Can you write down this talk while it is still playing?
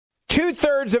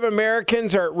2/3 of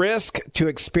Americans are at risk to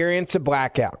experience a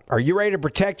blackout. Are you ready to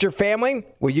protect your family?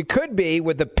 Well, you could be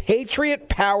with the Patriot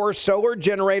Power Solar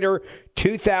Generator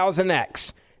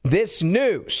 2000X. This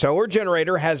new solar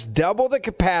generator has double the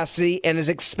capacity and is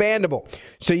expandable,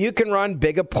 so you can run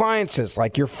big appliances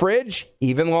like your fridge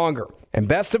even longer. And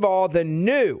best of all, the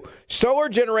new solar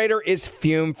generator is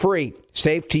fume-free,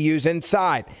 safe to use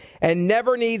inside, and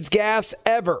never needs gas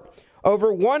ever.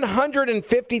 Over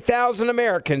 150,000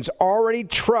 Americans already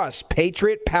trust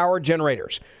Patriot Power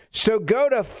Generators. So go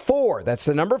to that's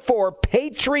the number 4,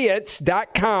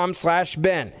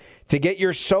 patriots.com/Ben to get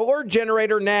your solar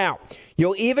generator now.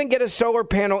 You'll even get a solar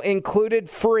panel included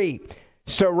free.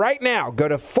 So right now, go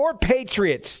to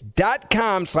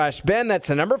 4patriots.com/Ben. That's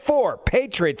the number 4,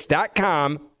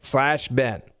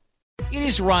 patriots.com/Ben. It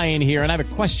is Ryan here, and I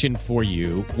have a question for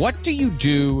you. What do you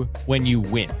do when you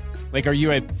win? Like, are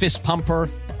you a fist pumper,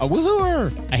 a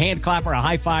woo-hooer, a hand clapper, a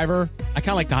high-fiver? I kind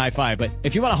of like the high-five, but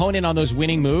if you want to hone in on those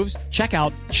winning moves, check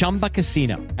out Chumba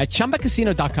Casino. At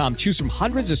ChumbaCasino.com, choose from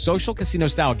hundreds of social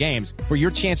casino-style games for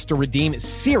your chance to redeem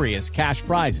serious cash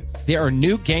prizes. There are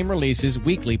new game releases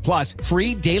weekly, plus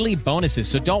free daily bonuses,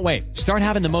 so don't wait. Start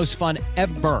having the most fun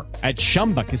ever at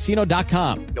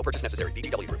ChumbaCasino.com. No purchase necessary.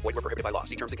 VGW Group. Void where prohibited by law.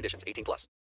 See terms and conditions. 18+.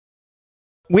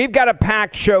 We've got a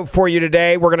packed show for you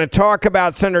today. We're going to talk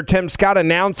about Senator Tim Scott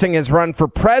announcing his run for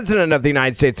president of the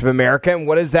United States of America, and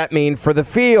what does that mean for the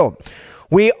field?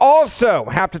 We also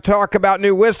have to talk about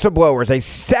new whistleblowers. A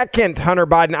second Hunter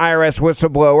Biden IRS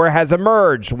whistleblower has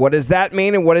emerged. What does that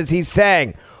mean, and what is he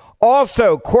saying?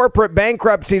 Also, corporate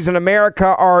bankruptcies in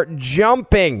America are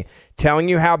jumping, telling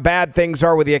you how bad things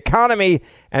are with the economy,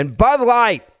 and Bud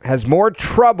Light has more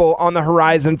trouble on the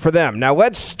horizon for them. Now,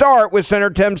 let's start with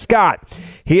Senator Tim Scott.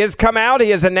 He has come out.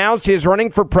 He has announced he is running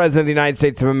for president of the United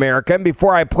States of America. And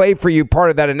before I play for you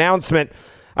part of that announcement,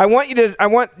 I want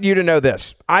you to know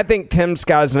this. I think Tim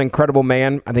Scott is an incredible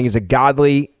man. I think he's a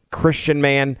godly Christian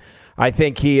man. I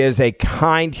think he is a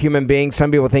kind human being.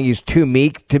 Some people think he's too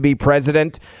meek to be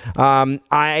president.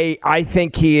 I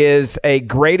think he is a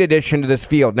great addition to this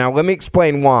field. Now, let me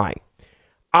explain why.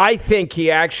 I think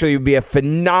he actually would be a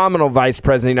phenomenal vice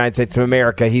president of the United States of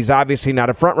America. He's obviously not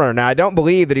a front runner. Now, I don't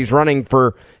believe that he's running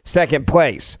for second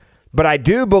place, but I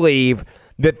do believe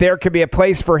that there could be a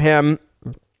place for him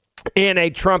in a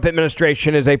Trump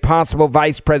administration as a possible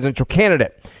vice presidential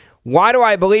candidate. Why do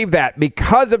I believe that?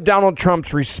 Because of Donald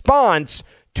Trump's response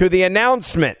to the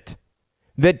announcement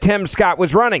that Tim Scott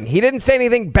was running. He didn't say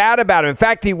anything bad about him. In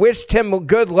fact, he wished Tim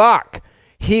good luck.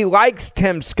 He likes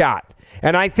Tim Scott.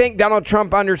 And I think Donald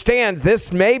Trump understands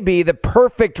this may be the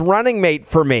perfect running mate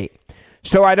for me.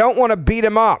 So I don't want to beat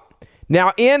him up.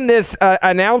 Now, in this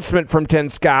announcement from Tim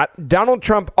Scott, Donald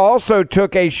Trump also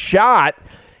took a shot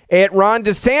at Ron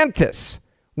DeSantis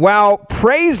while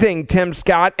praising Tim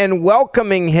Scott and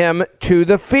welcoming him to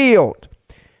the field.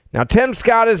 Now, Tim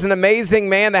Scott is an amazing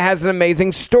man that has an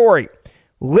amazing story.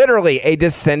 Literally a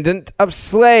descendant of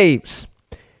slaves.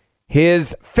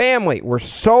 His family were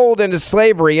sold into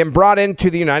slavery and brought into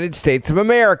the United States of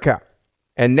America.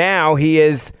 And now he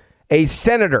is a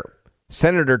senator,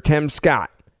 Senator Tim Scott.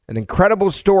 An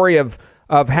incredible story of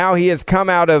how he has come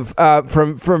out of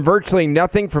from virtually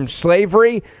nothing, from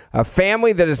slavery, a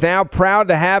family that is now proud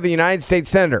to have a United States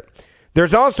senator.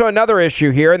 There's also another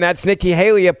issue here, and that's Nikki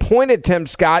Haley appointed Tim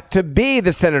Scott to be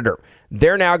the senator.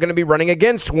 They're now going to be running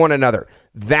against one another.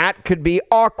 That could be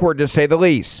awkward, to say the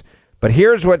least. But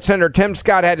here's what Senator Tim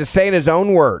Scott had to say in his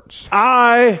own words.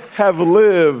 I have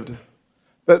lived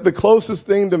that the closest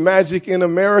thing to magic in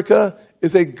America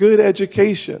is a good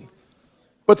education.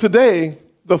 But today,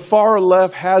 the far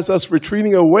left has us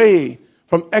retreating away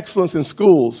from excellence in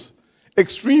schools.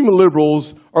 Extreme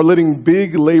liberals are letting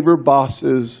big labor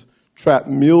bosses trap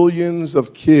millions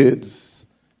of kids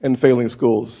in failing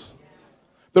schools.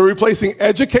 They're replacing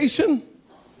education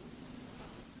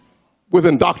with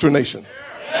indoctrination.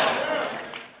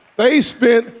 They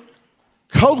spent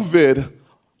COVID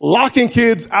locking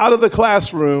kids out of the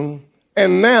classroom,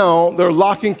 and now they're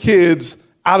locking kids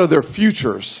out of their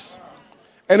futures.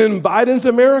 And in Biden's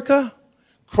America,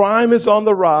 crime is on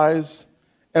the rise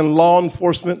and law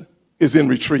enforcement is in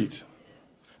retreat.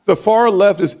 The far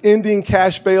left is ending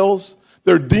cash bails.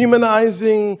 They're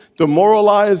demonizing,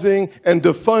 demoralizing, and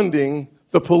defunding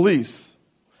the police.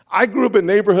 I grew up in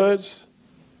neighborhoods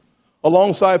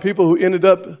alongside people who ended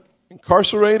up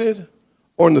incarcerated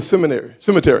or in the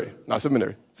cemetery, not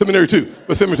seminary, seminary too,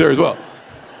 but cemetery as well.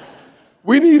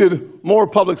 We needed more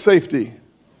public safety,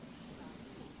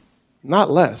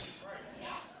 not less.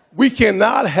 We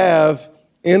cannot have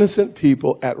innocent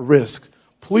people at risk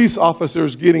police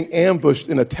officers getting ambushed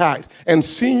and attacked, and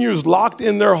seniors locked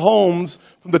in their homes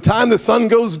from the time the sun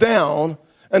goes down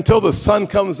until the sun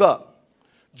comes up.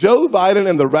 Joe Biden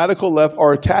and the radical left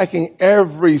are attacking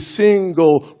every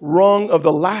single rung of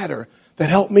the ladder that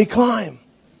helped me climb.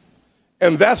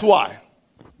 And that's why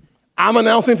I'm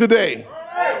announcing today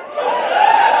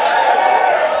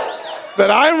that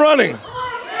I'm running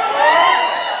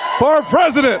for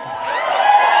president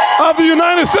of the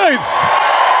United States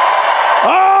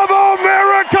of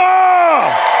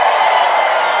America.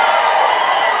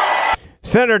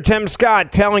 Senator Tim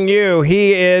Scott telling you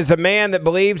he is a man that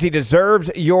believes he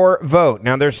deserves your vote.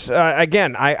 Now, there's,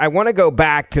 again, I want to go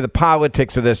back to the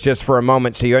politics of this just for a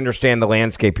moment so you understand the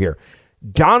landscape here.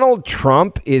 Donald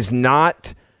Trump is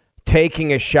not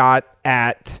taking a shot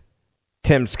at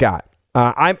Tim Scott.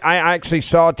 I actually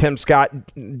saw Tim Scott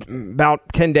about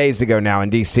 10 days ago now in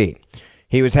D.C.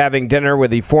 He was having dinner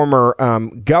with the former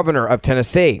governor of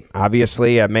Tennessee,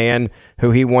 obviously a man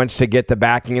who he wants to get the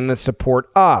backing and the support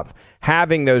of.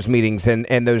 Having those meetings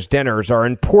and those dinners are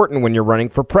important when you're running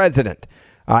for president.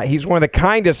 He's one of the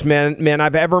kindest men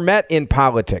I've ever met in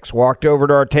politics. Walked over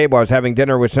to our table. I was having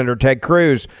dinner with Senator Ted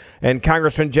Cruz and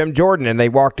Congressman Jim Jordan, and they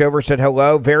walked over, said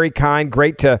hello, very kind,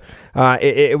 great to.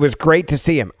 It was great to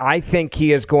see him. I think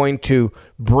he is going to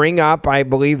bring up, I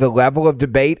believe, the level of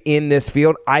debate in this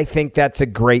field. I think that's a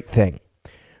great thing.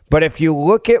 But if you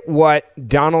look at what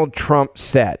Donald Trump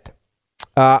said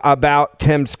about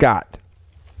Tim Scott,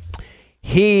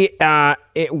 he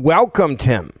welcomed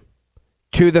him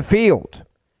to the field.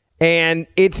 And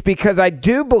it's because I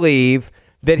do believe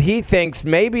that he thinks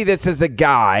maybe this is a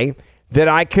guy that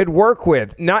I could work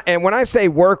with. And when I say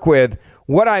work with,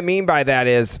 what I mean by that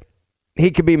is he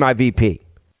could be my VP.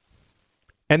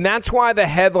 And that's why the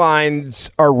headlines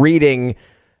are reading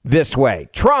this way.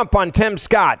 Trump on Tim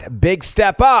Scott, big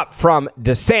step up from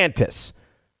DeSantis.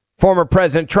 Former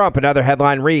President Trump, another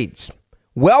headline reads,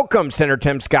 welcome Senator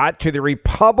Tim Scott to the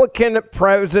Republican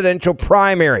presidential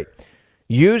primary.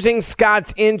 Using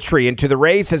Scott's entry into the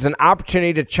race as an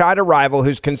opportunity to chide a rival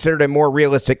who's considered a more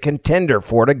realistic contender,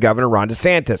 Florida Governor Ron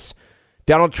DeSantis.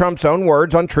 Donald Trump's own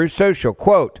words on Truth Social,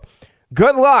 quote,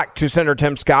 good luck to Senator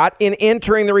Tim Scott in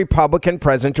entering the Republican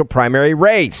presidential primary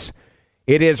race.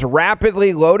 It is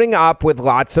rapidly loading up with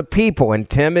lots of people, and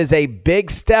Tim is a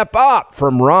big step up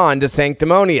from Ron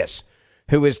DeSanctimonious,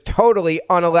 who is totally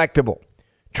unelectable.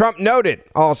 Trump noted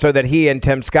also that he and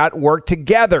Tim Scott worked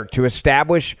together to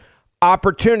establish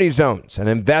opportunity zones, an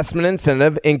investment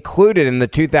incentive included in the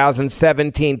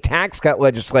 2017 tax cut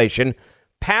legislation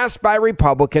passed by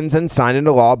Republicans and signed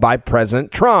into law by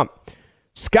President Trump.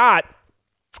 Scott,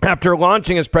 after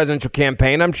launching his presidential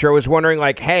campaign, I'm sure was wondering,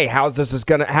 like, hey, how is this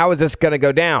going to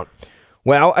go down?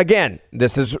 Well, again,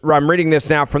 I'm reading this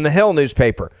now from the Hill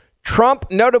newspaper. Trump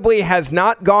notably has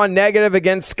not gone negative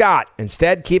against Scott,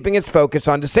 instead keeping his focus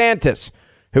on DeSantis,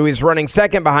 who is running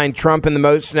second behind Trump in the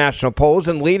most national polls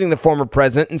and leading the former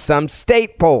president in some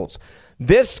state polls.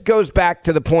 This goes back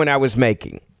to the point I was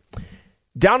making.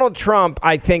 Donald Trump,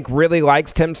 I think, really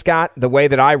likes Tim Scott the way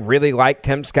that I really like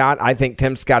Tim Scott. I think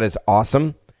Tim Scott is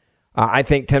awesome. I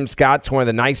think Tim Scott's one of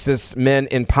the nicest men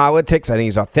in politics. I think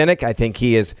he's authentic. I think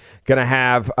he is going to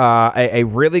have a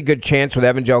really good chance with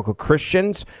evangelical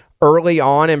Christians early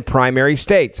on in primary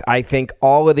states. I think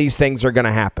all of these things are going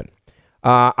to happen.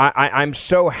 I'm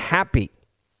so happy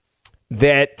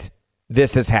that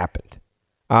this has happened.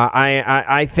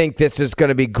 I think this is going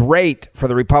to be great for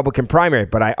the Republican primary,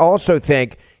 but I also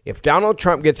think if Donald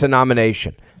Trump gets a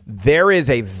nomination, there is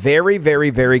a very, very,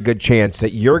 very good chance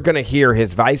that you're going to hear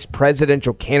his vice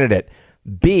presidential candidate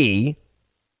be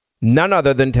none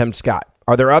other than Tim Scott.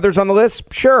 Are there others on the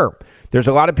list? Sure. There's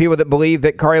a lot of people that believe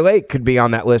that Kari Lake could be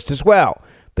on that list as well.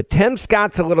 But Tim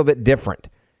Scott's a little bit different.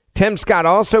 Tim Scott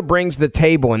also brings the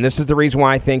table, and this is the reason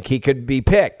why I think he could be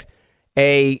picked,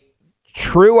 a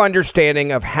true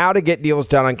understanding of how to get deals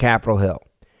done on Capitol Hill.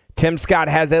 Tim Scott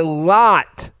has a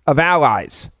lot of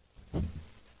allies.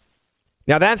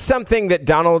 Now, that's something that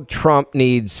Donald Trump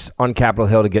needs on Capitol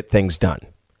Hill to get things done.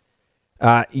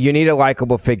 You need a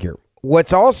likable figure.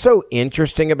 What's also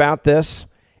interesting about this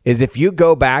is if you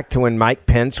go back to when Mike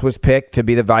Pence was picked to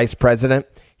be the vice president,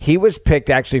 he was picked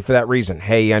actually for that reason.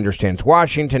 Hey, he understands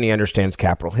Washington. He understands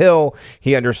Capitol Hill.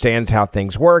 He understands how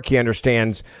things work. He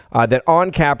understands that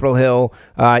on Capitol Hill,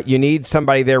 you need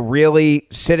somebody there really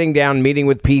sitting down, meeting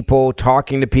with people,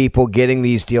 talking to people, getting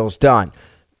these deals done.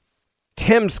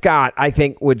 Tim Scott, I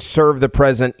think, would serve the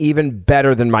president even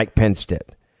better than Mike Pence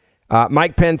did.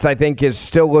 Mike Pence, I think, is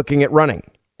still looking at running,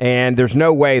 and there's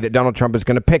no way that Donald Trump is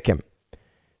going to pick him.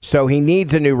 So he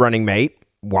needs a new running mate.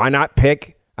 Why not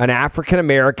pick an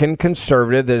African-American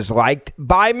conservative that is liked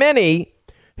by many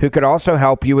who could also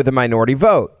help you with a minority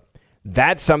vote.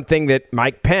 That's something that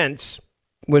Mike Pence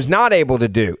was not able to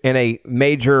do in a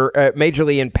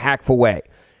majorly impactful way.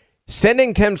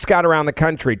 Sending Tim Scott around the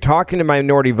country, talking to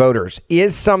minority voters,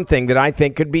 is something that I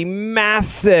think could be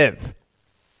massive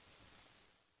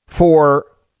for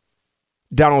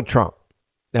Donald Trump.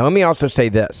 Now, let me also say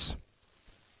this.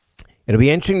 It'll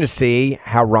be interesting to see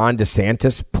how Ron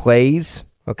DeSantis plays,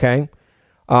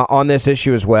 on this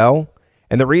issue as well.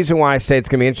 And the reason why I say it's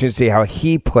going to be interesting to see how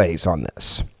he plays on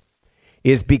this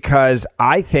is because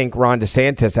I think Ron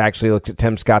DeSantis actually looks at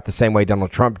Tim Scott the same way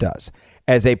Donald Trump does,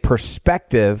 as a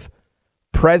prospective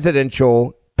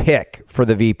presidential pick for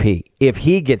the VP if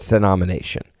he gets the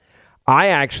nomination. I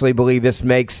actually believe this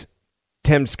makes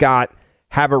Tim Scott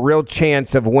have a real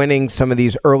chance of winning some of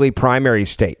these early primary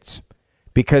states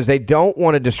because they don't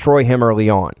want to destroy him early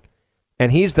on.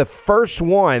 And he's the first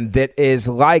one that is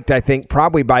liked, I think,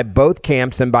 probably by both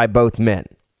camps and by both men.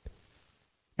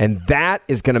 And that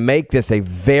is going to make this a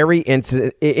very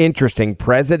interesting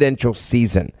presidential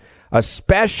season,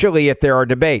 especially if there are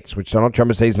debates, which Donald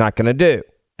Trump says he's not going to do.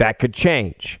 That could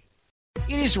change.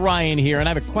 It is Ryan here, and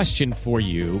I have a question for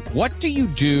you. What do you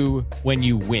do when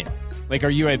you win? Like, are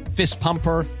you a fist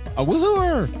pumper, a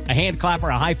woohooer, a hand clapper,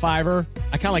 a high fiver?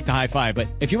 I kind of like the high five, but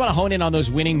if you want to hone in on those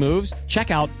winning moves,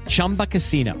 check out Chumba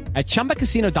Casino. At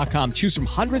ChumbaCasino.com, choose from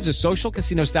hundreds of social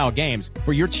casino-style games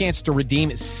for your chance to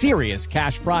redeem serious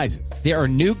cash prizes. There are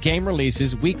new game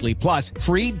releases weekly, plus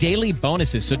free daily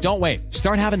bonuses. So don't wait.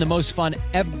 Start having the most fun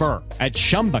ever at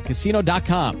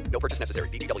ChumbaCasino.com. No purchase necessary.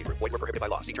 VGW Group. Void where prohibited by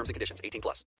law. See terms and conditions.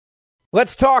 18+.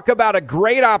 Let's talk about a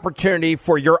great opportunity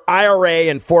for your IRA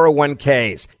and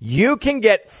 401ks. You can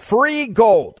get free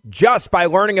gold just by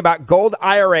learning about gold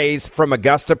IRAs from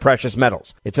Augusta Precious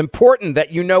Metals. It's important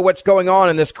that you know what's going on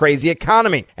in this crazy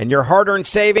economy, and your hard-earned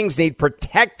savings need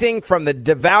protecting from the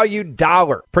devalued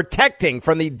dollar. Protecting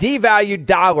from the devalued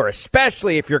dollar,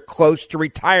 especially if you're close to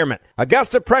retirement.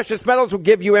 Augusta Precious Metals will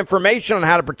give you information on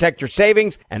how to protect your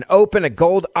savings and open a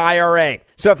gold IRA.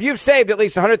 So if you've saved at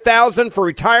least $100,000 for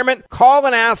retirement, call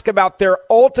and ask about their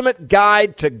ultimate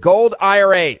guide to gold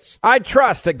IRAs. I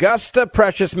trust Augusta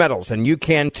Precious Metals, and you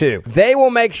can too. They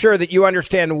will make sure that you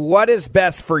understand what is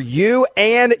best for you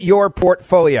and your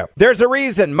portfolio. There's a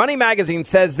reason Money Magazine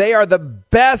says they are the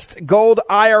best gold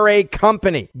IRA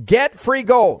company. Get free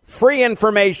gold, free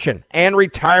information, and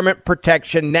retirement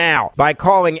protection now by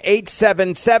calling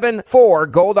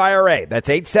 877-4-GOLD-IRA. That's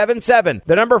 877,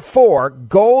 the number 4,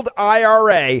 GOLD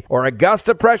IRA. Or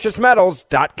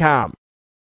AugustaPreciousMetals.com.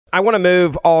 I want to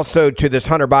move also to this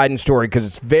Hunter Biden story because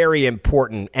it's very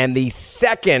important. And the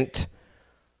second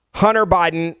Hunter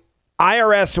Biden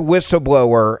IRS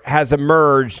whistleblower has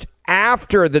emerged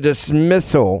after the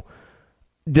dismissal,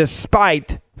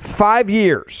 despite 5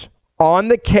 years on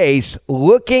the case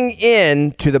looking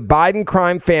into the Biden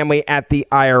crime family at the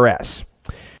IRS.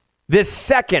 This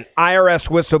second IRS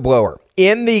whistleblower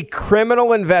in the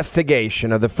criminal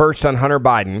investigation of the first son, Hunter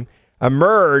Biden,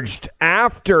 emerged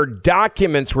after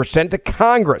documents were sent to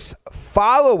Congress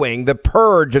following the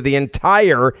purge of the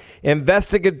entire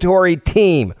investigatory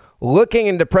team looking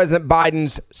into President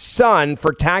Biden's son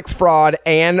for tax fraud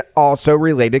and also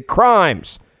related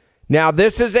crimes. Now,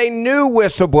 this is a new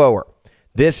whistleblower.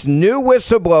 This new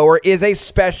whistleblower is a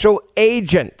special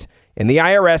agent in the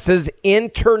IRS's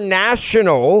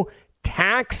International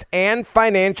Tax and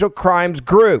Financial Crimes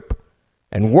Group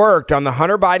and worked on the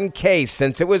Hunter Biden case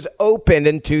since it was opened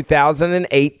in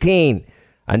 2018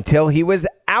 until he was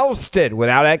ousted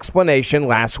without explanation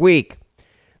last week.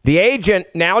 The agent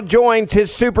now joins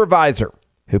his supervisor,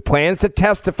 who plans to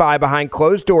testify behind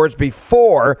closed doors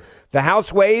before the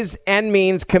House Ways and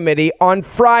Means Committee on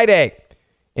Friday,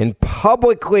 in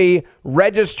publicly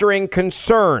registering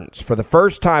concerns for the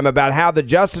first time about how the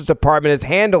Justice Department is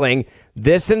handling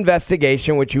this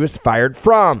investigation, which he was fired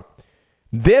from.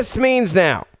 This means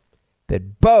now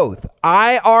that both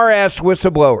IRS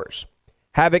whistleblowers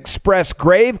have expressed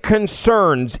grave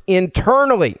concerns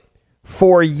internally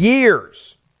for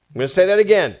years. I'm going to say that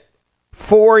again.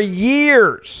 For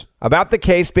years about the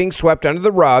case being swept under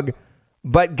the rug,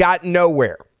 but got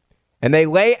nowhere. And they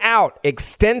lay out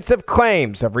extensive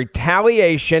claims of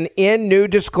retaliation in new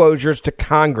disclosures to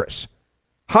Congress.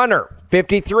 Hunter,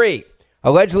 53,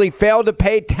 allegedly failed to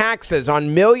pay taxes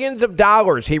on millions of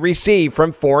dollars he received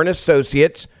from foreign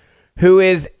associates who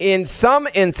is, in some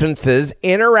instances,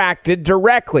 interacted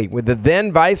directly with the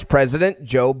then Vice President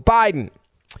Joe Biden.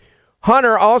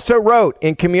 Hunter also wrote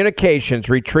in communications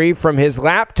retrieved from his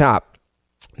laptop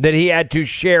that he had to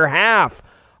share half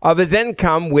of his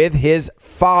income with his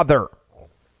father.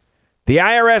 The The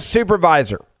IRS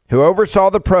supervisor who oversaw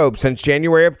the probe since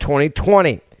January of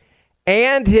 2020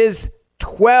 and his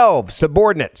 12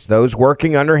 subordinates, those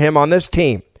working under him on this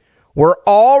team, were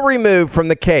all removed from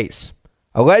the case,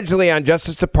 allegedly on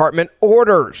Justice Department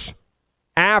orders,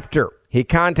 after he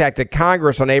contacted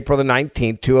Congress on April the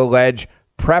 19th to allege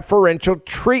preferential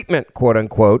treatment, quote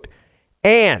unquote,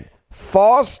 and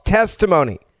false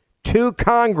testimony to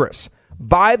Congress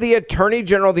by the Attorney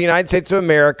General of the United States of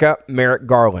America, Merrick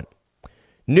Garland.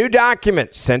 New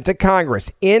documents sent to Congress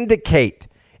indicate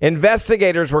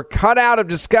investigators were cut out of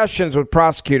discussions with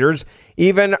prosecutors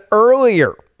even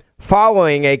earlier,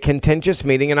 following a contentious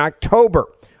meeting in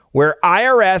October, where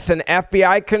IRS and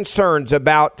FBI concerns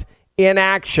about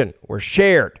inaction were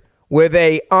shared with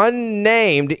an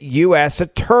unnamed U.S.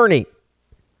 attorney.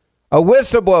 A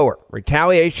whistleblower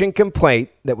retaliation complaint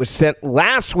that was sent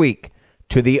last week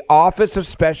to the Office of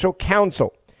Special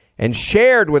Counsel and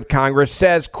shared with Congress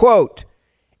says, quote,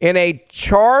 in a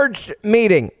charged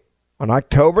meeting on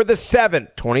October the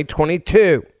 7th,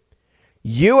 2022,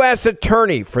 U.S.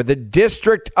 Attorney for the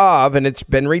District of, and it's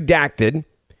been redacted,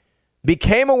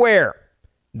 became aware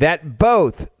that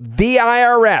both the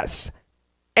IRS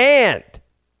and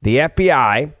the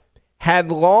FBI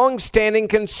had long-standing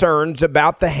concerns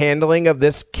about the handling of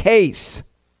this case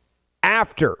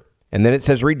after, and then it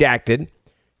says redacted,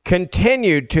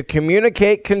 continued to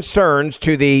communicate concerns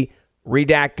to the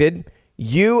redacted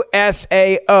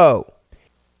USAO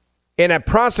in a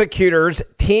prosecutor's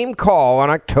team call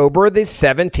on October the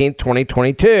 17th,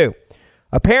 2022.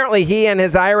 Apparently, he and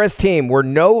his IRS team were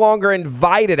no longer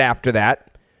invited after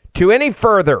that to any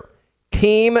further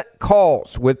team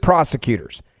calls with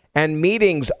prosecutors and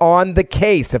meetings on the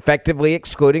case, effectively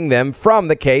excluding them from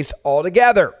the case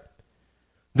altogether.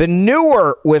 The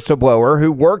newer whistleblower,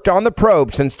 who worked on the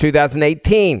probe since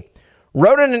 2018,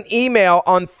 wrote in an email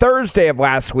on Thursday of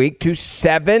last week to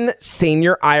 7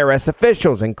 senior IRS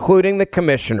officials, including the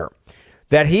commissioner,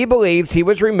 that he believes he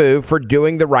was removed for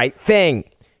doing the right thing,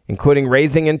 including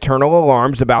raising internal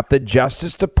alarms about the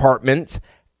Justice Department's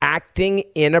acting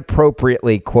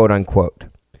inappropriately, quote unquote.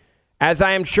 As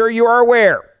I am sure you are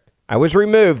aware, I was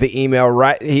removed, the email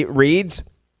reads,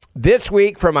 this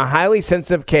week from a highly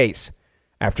sensitive case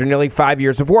after nearly 5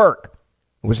 years of work.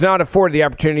 I was not afforded the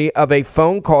opportunity of a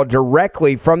phone call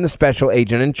directly from the special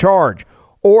agent in charge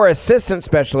or assistant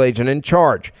special agent in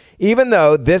charge, even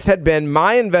though this had been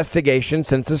my investigation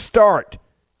since the start,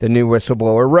 the new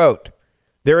whistleblower wrote.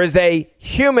 There is a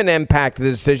human impact to the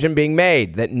decision being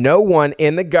made that no one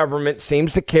in the government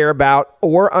seems to care about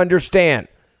or understand.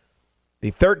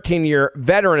 The 13-year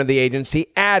veteran of the agency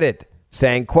added,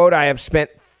 saying, quote, I have spent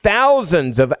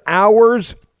thousands of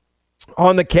hours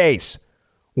on the case,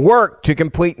 worked to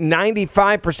complete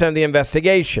 95% of the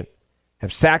investigation,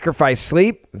 have sacrificed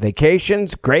sleep,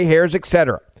 vacations, gray hairs,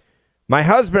 etc. My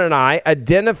husband and I,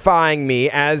 identifying me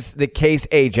as the case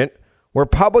agent, were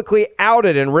publicly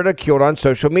outed and ridiculed on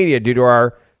social media due to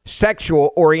our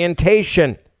sexual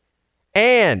orientation,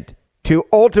 and to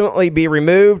ultimately be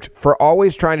removed for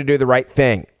always trying to do the right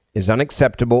thing is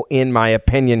unacceptable in my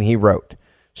opinion, he wrote.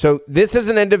 So this is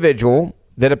an individual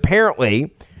that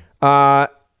apparently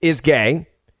is gay,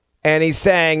 and he's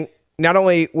saying, not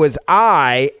only was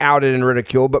I outed and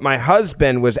ridiculed, but my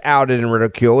husband was outed and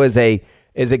ridiculed as a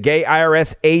gay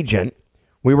IRS agent.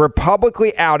 We were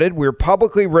publicly outed. We were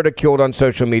publicly ridiculed on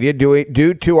social media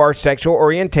due to our sexual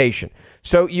orientation.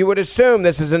 So you would assume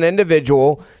this is an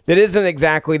individual that isn't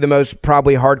exactly the most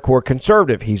probably hardcore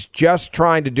conservative. He's just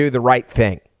trying to do the right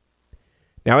thing.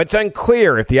 Now, it's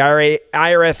unclear if the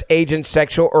IRS agent's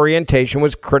sexual orientation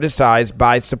was criticized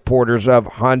by supporters of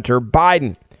Hunter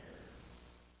Biden.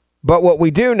 But what we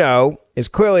do know is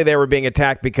clearly they were being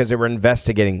attacked because they were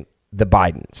investigating the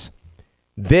Bidens.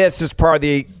 This is part of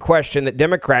the question that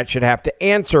Democrats should have to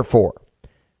answer for.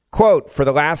 Quote, for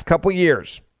the last couple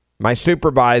years, my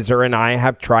supervisor and I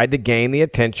have tried to gain the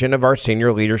attention of our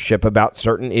senior leadership about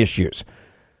certain issues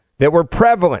that were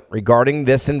prevalent regarding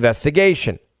this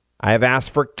investigation. I have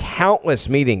asked for countless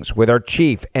meetings with our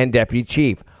chief and deputy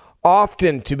chief,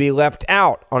 often to be left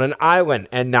out on an island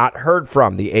and not heard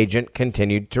from, the agent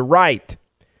continued to write.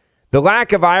 The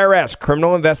lack of IRS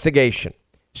criminal investigation,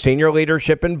 senior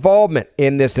leadership involvement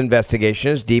in this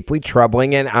investigation is deeply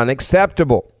troubling and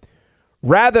unacceptable.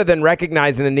 Rather than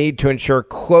recognizing the need to ensure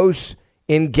close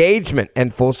engagement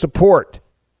and full support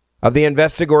of the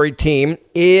investigatory team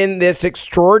in this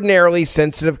extraordinarily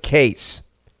sensitive case,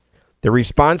 the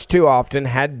response too often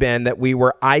had been that we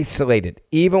were isolated,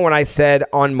 even when I said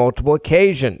on multiple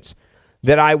occasions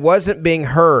that I wasn't being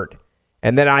heard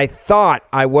and that I thought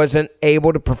I wasn't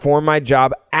able to perform my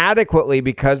job adequately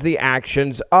because of the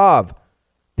actions of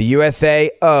the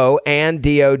USAO, and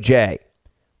DOJ.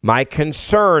 My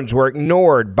concerns were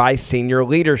ignored by senior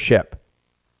leadership.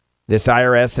 This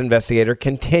IRS investigator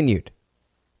continued.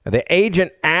 The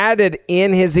agent added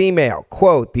in his email,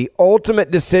 quote, the ultimate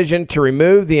decision to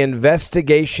remove the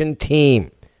investigation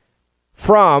team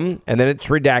from, and then it's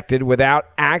redacted, without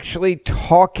actually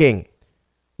talking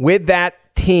with that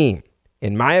team,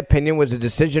 in my opinion, was a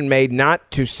decision made not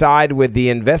to side with the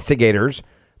investigators,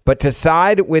 but to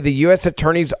side with the U.S.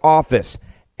 Attorney's Office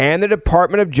and the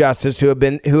Department of Justice,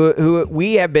 who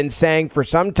we have been saying for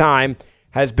some time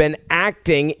has been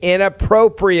acting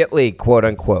inappropriately, quote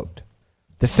unquote.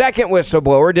 The second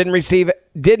whistleblower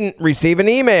didn't receive an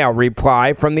email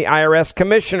reply from the IRS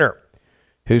commissioner,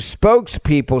 whose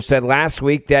spokespeople said last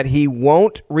week that he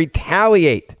won't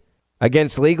retaliate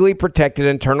against legally protected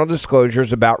internal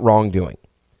disclosures about wrongdoing.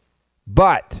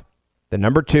 But the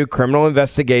number 2 criminal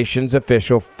investigations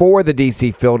official for the D.C.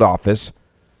 field office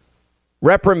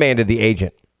reprimanded the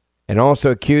agent and also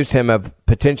accused him of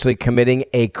potentially committing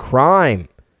a crime.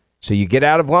 So you get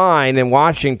out of line in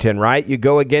Washington, right? You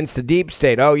go against the deep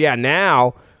state. Oh, yeah,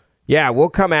 now, we'll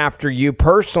come after you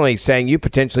personally, saying you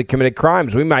potentially committed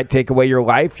crimes. We might take away your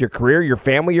life, your career, your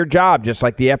family, your job, just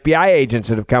like the FBI agents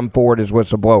that have come forward as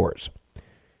whistleblowers.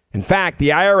 In fact, the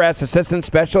IRS Assistant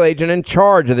Special Agent in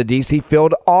charge of the D.C.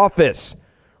 field office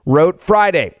wrote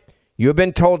Friday, you have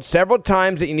been told several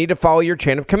times that you need to follow your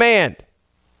chain of command.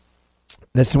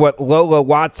 This is what Lola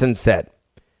Watson said.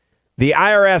 The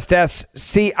IRS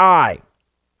CI,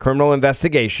 Criminal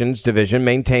Investigations Division,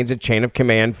 maintains a chain of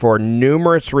command for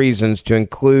numerous reasons, to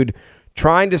include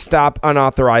trying to stop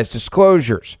unauthorized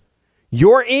disclosures.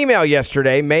 Your email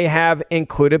yesterday may have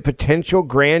included potential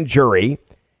grand jury,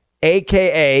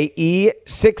 aka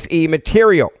E6E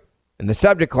material, in the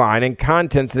subject line and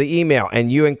contents of the email,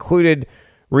 and you included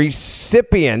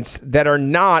recipients that are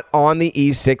not on the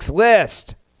E6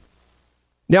 list.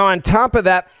 Now, on top of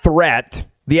that threat,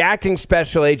 the acting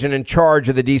special agent in charge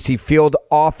of the D.C. field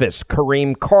office,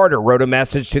 Kareem Carter, wrote a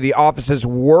message to the office's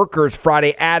workers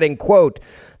Friday, adding, quote,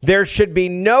 there should be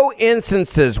no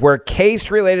instances where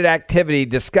case-related activity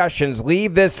discussions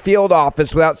leave this field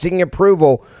office without seeking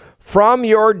approval from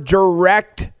your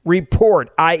direct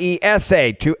report, i.e.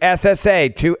 SA, to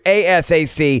SSA, to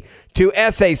ASAC, to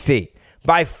SAC.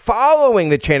 By following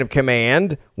the chain of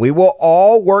command, we will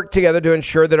all work together to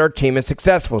ensure that our team is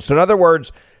successful. So in other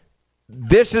words,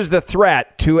 this is the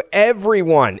threat to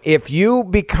everyone. If you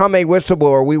become a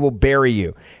whistleblower, we will bury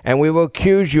you, and we will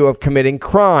accuse you of committing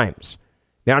crimes.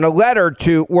 Now, in a letter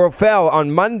to Werfel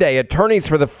on Monday, attorneys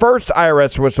for the first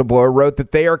IRS whistleblower wrote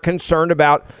that they are concerned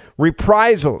about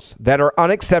reprisals that are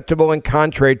unacceptable and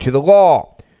contrary to the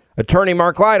law. Attorney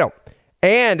Mark Lytle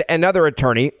and another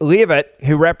attorney, Leavitt,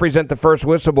 who represent the first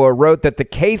whistleblower, wrote that the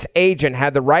case agent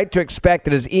had the right to expect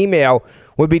that his email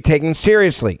would be taken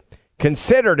seriously,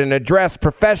 considered and addressed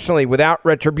professionally without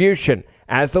retribution,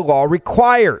 as the law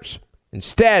requires.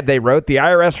 Instead, they wrote, the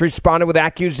IRS responded with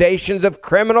accusations of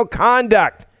criminal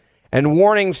conduct and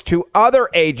warnings to other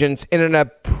agents in an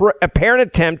apparent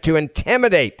attempt to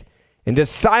intimidate into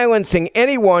silencing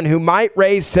anyone who might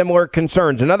raise similar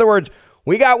concerns. In other words,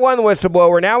 we got one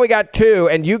whistleblower, now we got 2,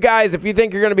 and you guys, if you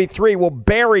think you're going to be 3, we'll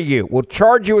bury you. We'll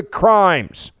charge you with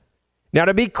crimes. Now,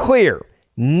 to be clear,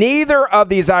 neither of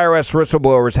these IRS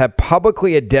whistleblowers have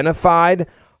publicly identified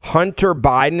Hunter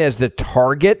Biden as the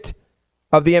target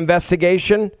of the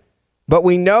investigation, but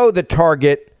we know the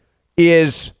target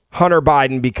is Hunter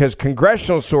Biden because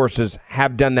congressional sources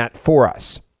have done that for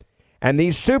us. And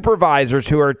these supervisors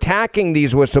who are attacking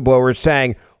these whistleblowers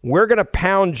saying, we're going to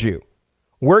pound you,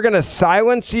 we're going to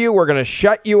silence you, we're going to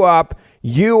shut you up,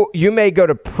 you may go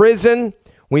to prison,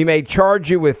 we may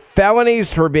charge you with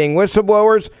felonies for being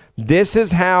whistleblowers. This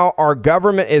is how our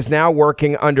government is now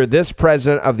working under this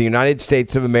president of the United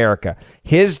States of America.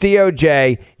 His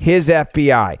DOJ, his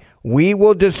FBI. We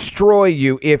will destroy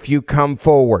you if you come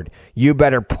forward. You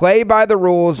better play by the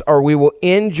rules or we will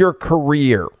end your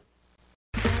career.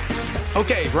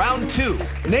 Okay, round 2.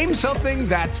 Name something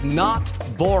that's not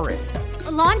boring.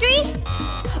 A laundry?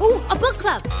 Ooh, a book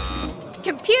club.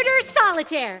 Computer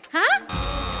solitaire, huh?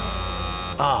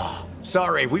 Ah,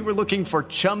 sorry, we were looking for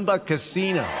Chumba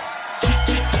Casino.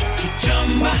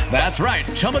 That's right,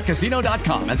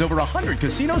 ChumbaCasino.com has over 100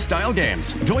 casino-style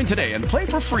games. Join today and play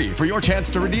for free for your chance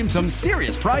to redeem some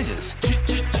serious prizes.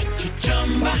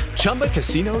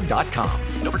 ChumbaCasino.com.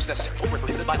 No purchase necessary. Void where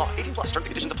prohibited by law. 18 plus. Terms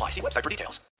and conditions apply. See website for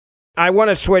details. I want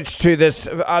to switch to this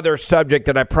other subject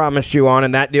that I promised you on,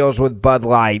 and that deals with Bud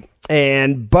Light.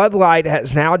 And Bud Light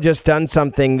has now just done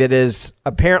something that is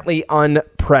apparently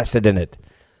unprecedented.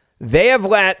 They have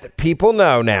let people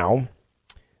know now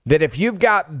that if you've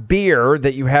got beer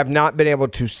that you have not been able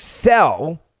to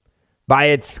sell by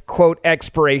its, quote,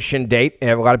 expiration date,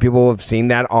 and a lot of people have seen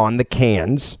that on the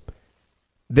cans,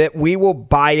 that we will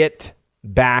buy it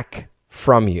back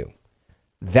from you.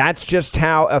 That's just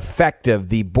how effective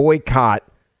the boycott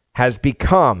has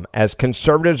become as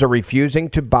conservatives are refusing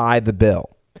to buy the bill.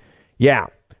 Yeah,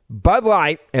 Bud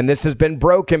Light, and this has been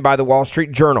broken by the Wall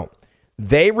Street Journal,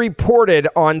 they reported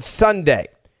on Sunday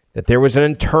that there was an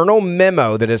internal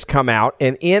memo that has come out,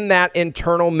 and in that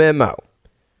internal memo,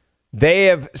 they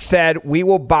have said, we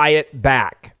will buy it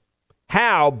back.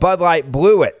 How Bud Light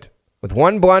blew it. With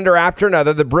one blunder after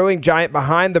another, the brewing giant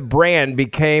behind the brand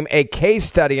became a case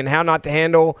study in how not to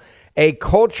handle a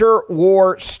culture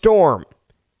war storm,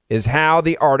 is how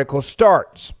the article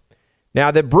starts. Now,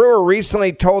 the brewer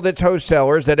recently told its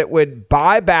wholesalers that it would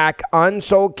buy back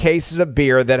unsold cases of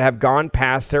beer that have gone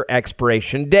past their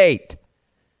expiration date.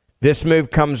 This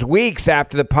move comes weeks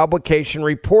after the publication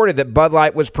reported that Bud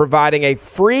Light was providing a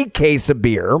free case of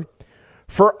beer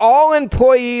for all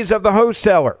employees of the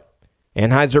wholesaler,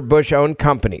 Anheuser-Busch-owned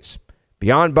companies.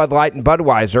 Beyond Bud Light and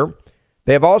Budweiser,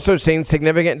 they have also seen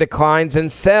significant declines in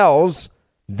sales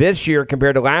this year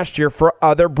compared to last year for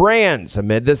other brands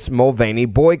amid this Mulvaney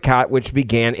boycott, which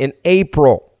began in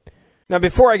April. Now,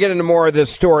 before I get into more of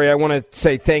this story, I want to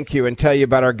say thank you and tell you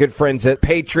about our good friends at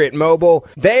Patriot Mobile.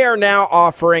 They are now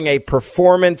offering a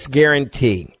performance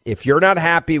guarantee. If you're not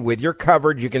happy with your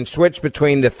coverage, you can switch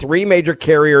between the three major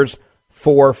carriers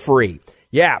for free.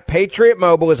 Yeah, Patriot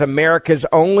Mobile is America's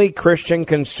only Christian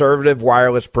conservative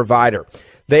wireless provider.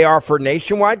 They offer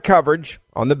nationwide coverage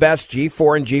on the best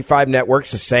G4 and G5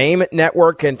 networks, the same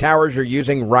network and towers you're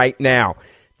using right now.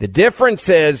 The difference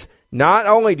is not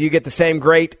only do you get the same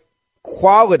great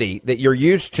quality that you're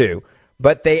used to,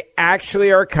 but they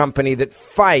actually are a company that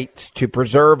fights to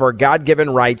preserve our God-given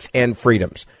rights and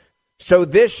freedoms. So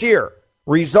this year,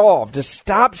 resolve to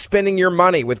stop spending your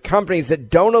money with companies that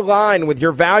don't align with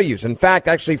your values. In fact,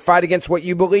 actually fight against what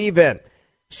you believe in.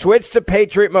 Switch to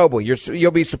Patriot Mobile.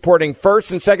 You'll be supporting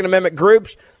First and Second Amendment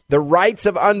groups, the rights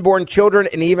of unborn children,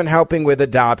 and even helping with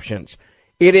adoptions.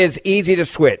 It is easy to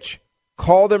switch.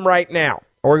 Call them right now.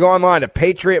 Or go online to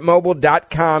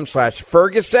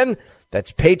patriotmobile.com/Ferguson.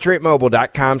 That's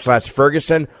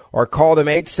patriotmobile.com/Ferguson. Or call them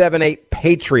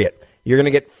 878-PATRIOT. You're going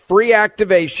to get free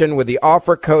activation with the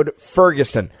offer code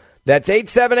Ferguson. That's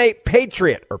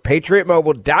 878-PATRIOT or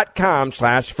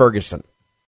patriotmobile.com/Ferguson.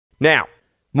 Now,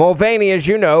 Mulvaney, as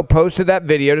you know, posted that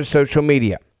video to social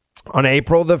media on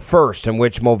April the 1st, in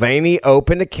which Mulvaney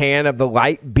opened a can of the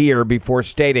light beer before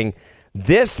stating,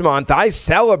 "This month I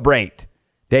celebrate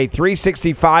Day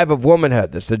 365 of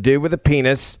womanhood." This is a dude with a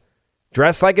penis,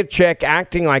 dressed like a chick,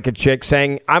 acting like a chick,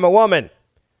 saying, "I'm a woman."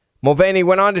 Mulvaney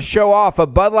went on to show off a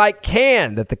Bud Light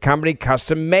can that the company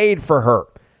custom made for her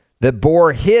that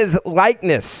bore his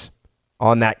likeness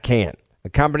on that can,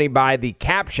 accompanied by the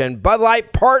caption, "Bud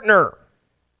Light Partner."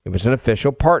 It was an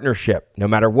official partnership, no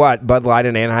matter what Bud Light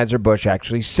and Anheuser-Busch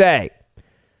actually say.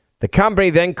 The company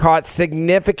then caught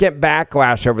significant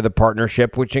backlash over the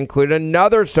partnership, which included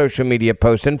another social media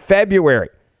post in February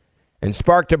and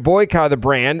sparked a boycott of the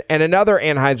brand and other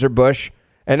Anheuser-Busch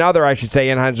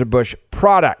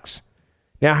products.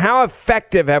 Now, how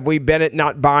effective have we been at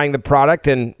not buying the product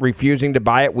and refusing to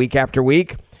buy it week after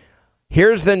week?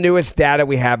 Here's the newest data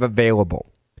we have available.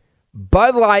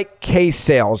 Bud Light case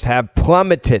sales have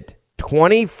plummeted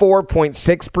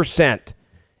 24.6%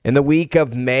 in the week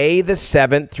of May the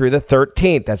 7th through the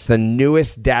 13th. That's the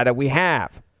newest data we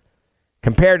have,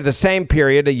 compared to the same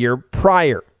period a year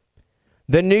prior.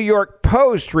 The New York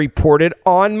Post reported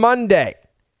on Monday,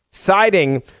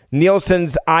 citing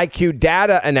Nielsen's IQ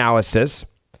data analysis,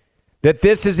 that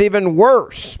this is even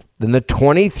worse than the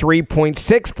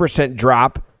 23.6%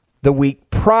 drop the week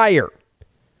prior.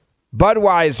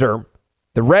 Budweiser,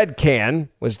 the red can,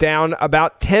 was down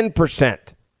about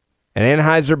 10%. And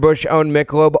Anheuser-Busch-owned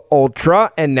Michelob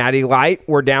Ultra and Natty Light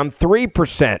were down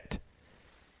 3%.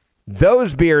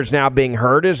 Those beers now being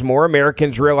heard as more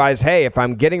Americans realize, hey, if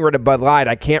I'm getting rid of Bud Light,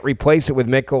 I can't replace it with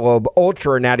Michelob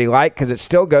Ultra or Natty Light because it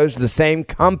still goes to the same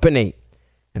company.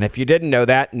 And if you didn't know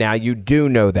that, now you do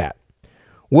know that.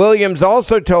 Williams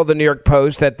also told the New York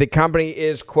Post that the company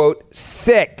is, quote,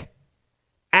 sick,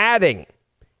 adding,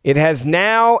 it has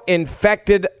now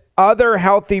infected other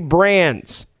healthy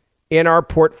brands in our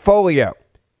portfolio.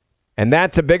 And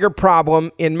that's a bigger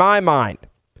problem in my mind.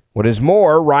 What is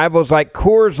more, rivals like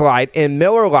Coors Light and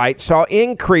Miller Lite saw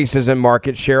increases in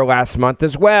market share last month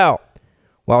as well,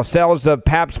 while sales of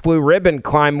Pabst Blue Ribbon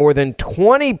climbed more than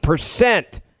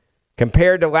 20%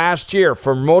 compared to last year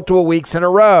for multiple weeks in a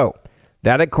row.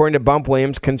 That according to Bump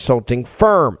Williams consulting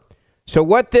firm. So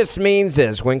what this means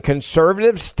is when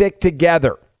conservatives stick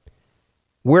together,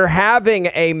 we're having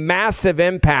a massive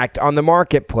impact on the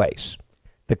marketplace.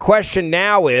 The question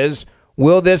now is,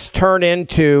 will this turn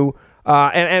into,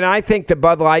 and I think the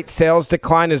Bud Light sales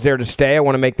decline is there to stay. I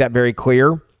want to make that very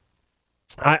clear.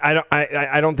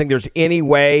 I don't think there's any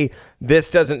way this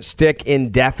doesn't stick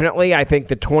indefinitely. I think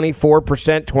the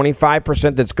 24%,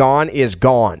 25% that's gone is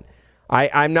gone.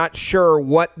 I'm not sure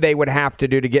what they would have to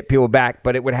do to get people back,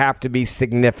 but it would have to be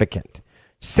significant.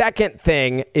 Second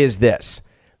thing is this.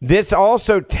 This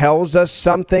also tells us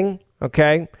something,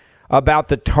 okay, about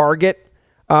the Target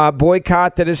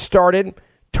boycott that has started.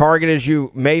 Target, as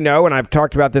you may know, and I've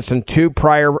talked about this in 2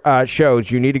 prior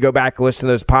shows, you need to go back and listen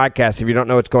to those podcasts if you don't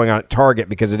know what's going on at Target,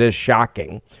 because it is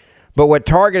shocking. But what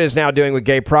Target is now doing with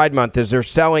Gay Pride Month is they're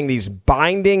selling these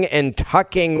binding and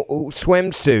tucking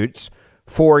swimsuits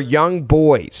for young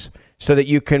boys so that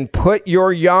you can put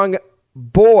your young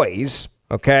boys,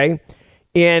 okay,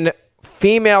 in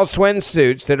female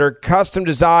swimsuits that are custom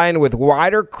designed with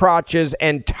wider crotches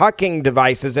and tucking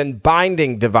devices and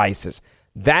binding devices.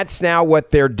 That's now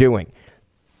what they're doing.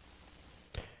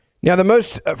 Now, the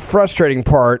most frustrating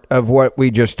part of what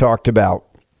we just talked about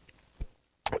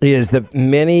is that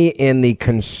many in the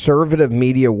conservative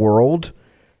media world,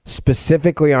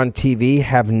 specifically on TV,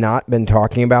 have not been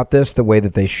talking about this the way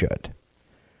that they should.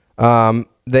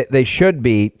 They should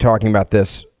be talking about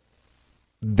this.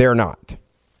 They're not.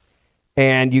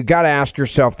 And you got to ask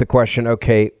yourself the question,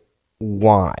 okay,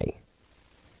 why?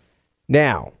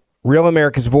 Now, Real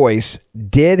America's Voice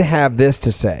did have this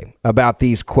to say about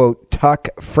these, quote,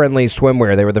 tuck-friendly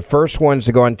swimwear. They were the first ones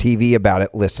to go on TV about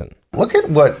it. Listen. Look at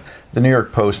what the New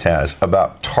York Post has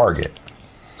about Target.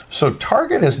 So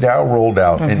Target has now rolled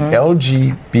out an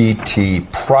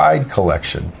LGBT pride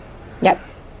collection. Yep.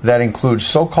 That includes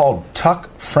so-called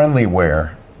tuck-friendly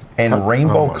wear and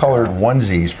rainbow-colored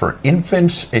onesies for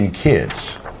infants and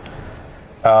kids.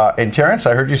 And Terrence,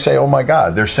 I heard you say, oh my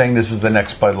God, they're saying this is the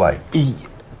next Bud Light.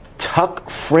 Tuck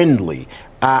friendly.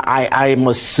 I'm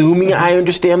assuming I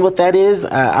understand what that is.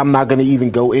 I'm not going to even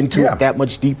go into it that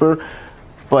much deeper,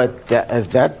 but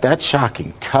that's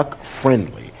shocking. Tuck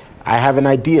friendly. I have an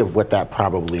idea of what that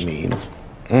probably means.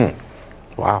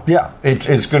 Wow. Yeah,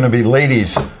 it's going to be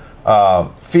ladies'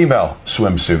 female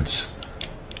swimsuits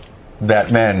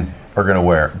that men are going to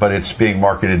wear, but it's being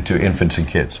marketed to infants and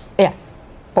kids. Yeah,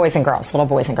 boys and girls, little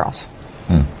boys and girls.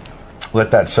 Let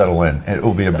that settle in. It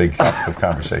will be a big topic of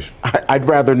conversation. I'd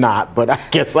rather not, but I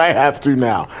guess I have to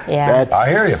now. Yeah. I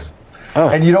hear you.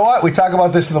 And you know what? We talk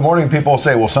about this in the morning. People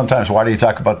say, well, sometimes why do you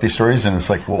talk about these stories? And it's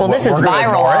like, well this is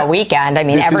viral all weekend. I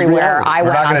mean, everywhere I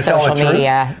went on social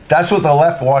media. That's what the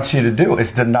left wants you to do,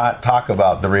 is to not talk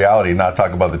about the reality, not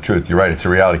talk about the truth. You're right. It's a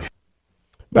reality.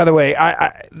 By the way,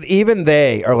 even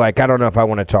they are like, I don't know if I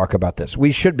want to talk about this.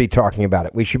 We should be talking about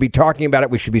it. We should be talking about it.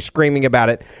 We should be screaming about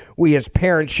it. We as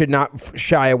parents should not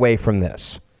shy away from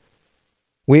this.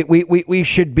 We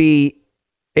should be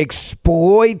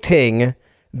exploiting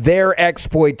their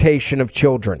exploitation of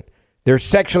children, their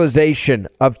sexualization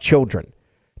of children.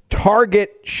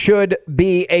 Target should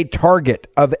be a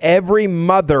target of every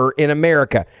mother in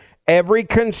America, every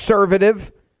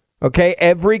conservative, okay,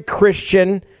 every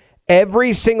Christian,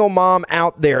 every single mom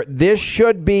out there. This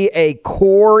should be a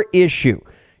core issue.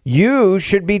 You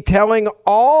should be telling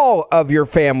all of your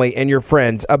family and your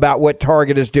friends about what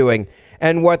Target is doing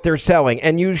and what they're selling.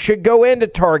 And you should go into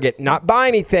Target, not buy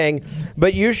anything,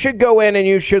 but you should go in and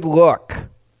you should look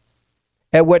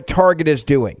at what Target is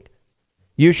doing.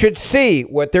 You should see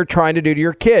what they're trying to do to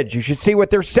your kids. You should see what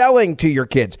they're selling to your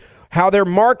kids, how they're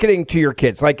marketing to your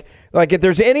kids. Like if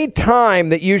there's any time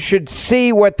that you should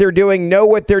see what they're doing, know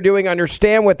what they're doing,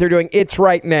 understand what they're doing, it's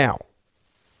right now.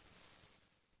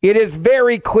 It is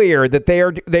very clear that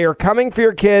they are coming for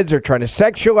your kids. They're trying to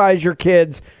sexualize your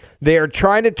kids. They are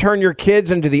trying to turn your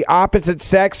kids into the opposite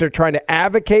sex. They're trying to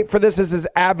advocate for this. This is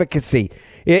advocacy.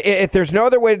 If there's no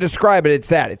other way to describe it, it's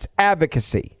that. It's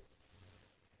advocacy.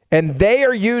 And they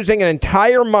are using an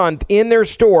entire month in their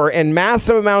store and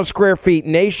massive amount of square feet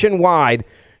nationwide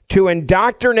to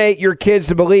indoctrinate your kids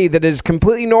to believe that it is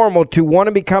completely normal to want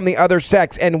to become the other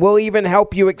sex, and will even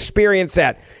help you experience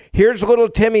that. Here's little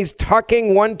Timmy's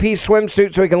tucking one-piece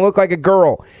swimsuit so he can look like a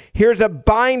girl. Here's a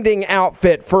binding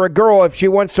outfit for a girl if she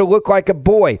wants to look like a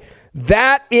boy.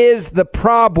 That is the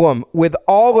problem with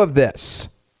all of this.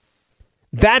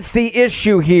 That's the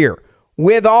issue here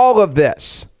with all of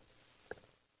this.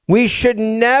 We should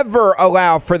never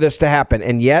allow for this to happen,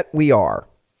 and yet we are.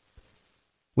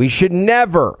 We should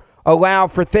never allow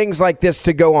for things like this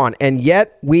to go on, and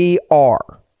yet we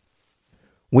are.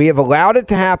 We have allowed it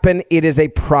to happen. It is a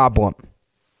problem.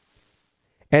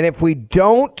 And if we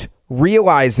don't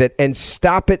realize it and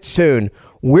stop it soon,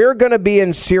 we're going to be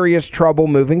in serious trouble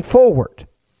moving forward.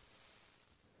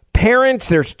 Parents,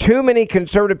 there's too many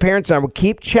conservative parents, and I will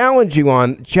keep challenging you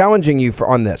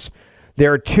on this.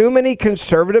 There are too many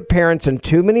conservative parents and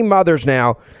too many mothers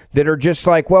now that are just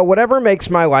like, well, whatever makes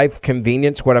my life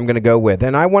convenient is what I'm going to go with.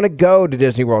 And I want to go to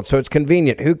Disney World, so it's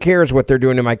convenient. Who cares what they're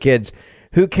doing to my kids?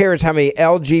 Who cares how many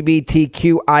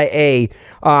LGBTQIA,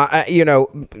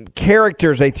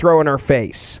 characters they throw in our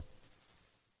face?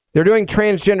 They're doing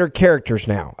transgender characters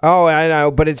now. Oh, I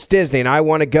know, but it's Disney, and I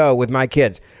want to go with my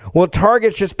kids. Well,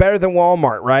 Target's just better than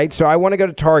Walmart, right? So I want to go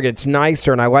to Target. It's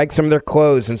nicer, and I like some of their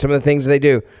clothes and some of the things they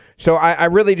do. So I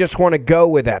really just want to go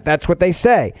with that. That's what they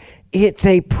say. It's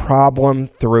a problem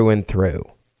through and through.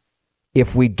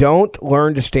 If we don't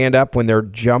learn to stand up when they're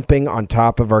jumping on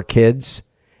top of our kids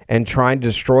and trying to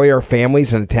destroy our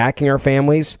families and attacking our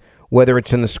families, whether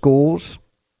it's in the schools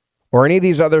or any of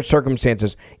these other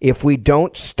circumstances, if we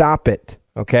don't stop it,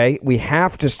 okay, we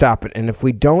have to stop it. And if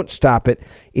we don't stop it,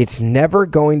 it's never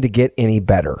going to get any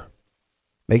better.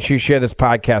 Make sure you share this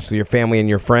podcast with your family and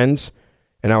your friends,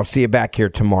 and I'll see you back here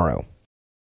tomorrow.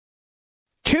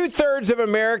 2/3 of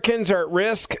Americans are at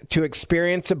risk to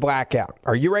experience a blackout.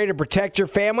 Are you ready to protect your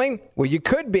family? Well, you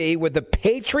could be with the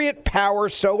Patriot Power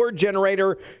Solar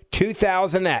Generator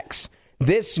 2000X.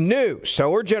 This new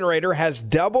solar generator has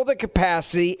double the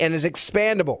capacity and is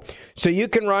expandable, so you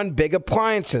can run big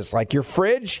appliances like your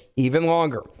fridge even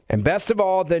longer. And best of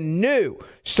all, the new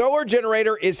solar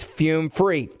generator is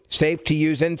fume-free, safe to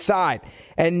use inside,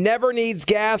 and never needs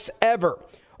gas ever.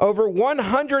 Over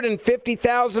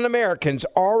 150,000 Americans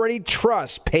already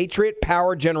trust Patriot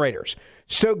Power Generators.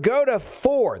 So go to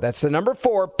 4, that's the number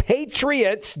 4,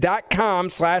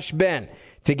 patriots.com/Ben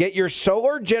to get your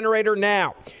solar generator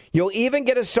now. You'll even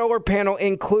get a solar panel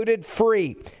included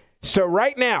free. So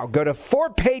right now, go to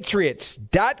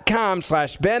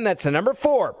 4patriots.com/Ben. That's the number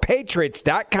 4,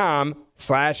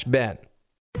 patriots.com/Ben.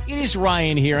 It is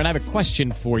Ryan here, and I have a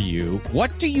question for you.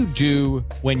 What do you do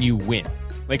when you win?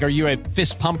 Like, are you a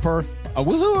fist pumper, a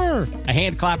woohooer, a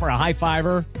hand clapper, a high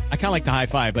fiver? I kind of like the high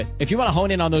five, but if you want to hone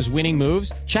in on those winning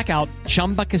moves, check out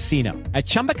Chumba Casino. At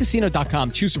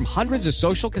ChumbaCasino.com, choose from hundreds of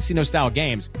social casino-style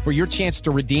games for your chance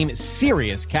to redeem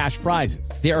serious cash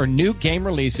prizes. There are new game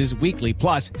releases weekly,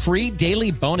 plus free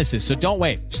daily bonuses, so don't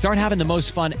wait. Start having the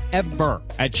most fun ever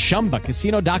at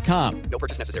ChumbaCasino.com. No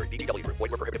purchase necessary. VGW Group.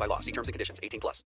 Void where prohibited by law. See terms and conditions. 18+.